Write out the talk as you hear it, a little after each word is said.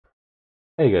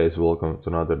Hey guys, welcome to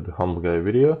another The Humble Guy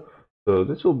video. So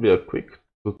this will be a quick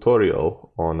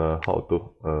tutorial on how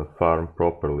to farm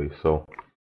properly. So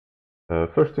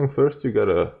first thing first, you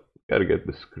gotta get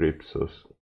the script. So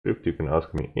script you can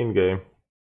ask me in game.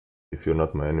 If you're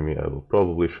not my enemy, I will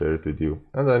probably share it with you.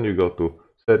 And then you go to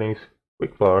settings,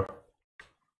 quick far,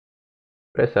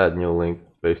 press add new link,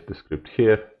 paste the script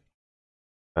here,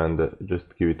 and just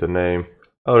give it a name.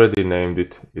 I already named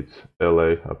it. It's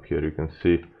LA up here. You can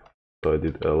see. So I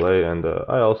did LA, and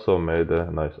I also made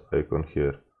a nice icon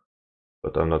here,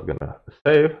 but I'm not gonna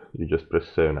save. You just press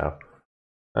save now,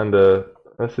 and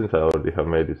since I already have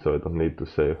made it, so I don't need to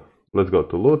save. Let's go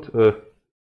to loot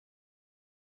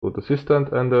assistant,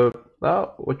 and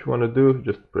now what you want to do,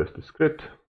 just press the script,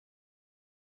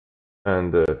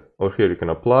 and over here you can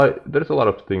apply. There's a lot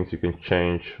of things you can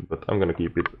change, but I'm gonna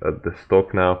keep it at the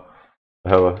stock now. I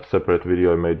have a separate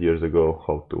video I made years ago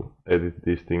how to edit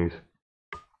these things.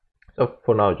 So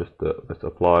for now, just let's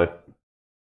apply,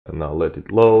 and now let it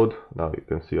load. Now you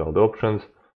can see all the options,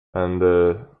 and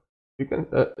you can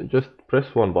just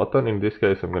press one button. In this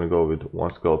case, I'm going to go with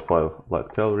 1 Scout 5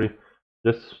 Light Cavalry.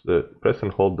 Just press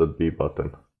and hold the B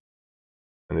button,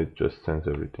 and it just sends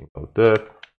everything out there.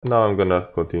 And now I'm going to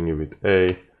continue with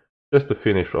A, just to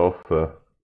finish off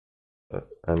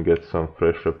and get some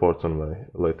fresh reports on my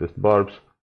latest barbs.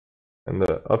 And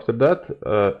after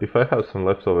that, if I have some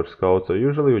leftover scouts, I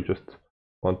usually would just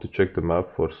want to check the map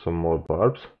for some more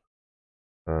barbs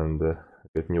and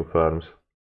get new farms.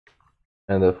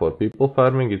 And for people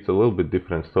farming, it's a little bit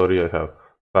different story. I have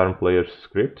farm players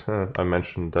script. I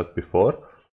mentioned that before.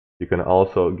 You can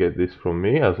also get this from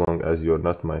me as long as you're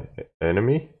not my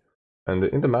enemy. And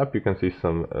in the map you can see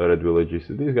some red villages.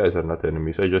 These guys are not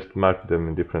enemies. I just marked them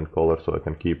in different colors so I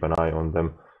can keep an eye on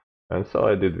them. And so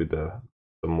I did with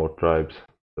some more tribes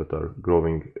that are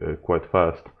growing quite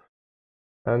fast.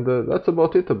 And that's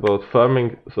about it about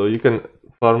farming. So you can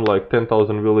farm like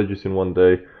 10,000 villages in one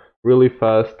day really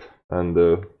fast and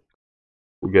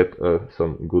get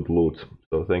some good loot.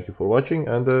 So thank you for watching,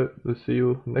 and we'll see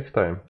you next time.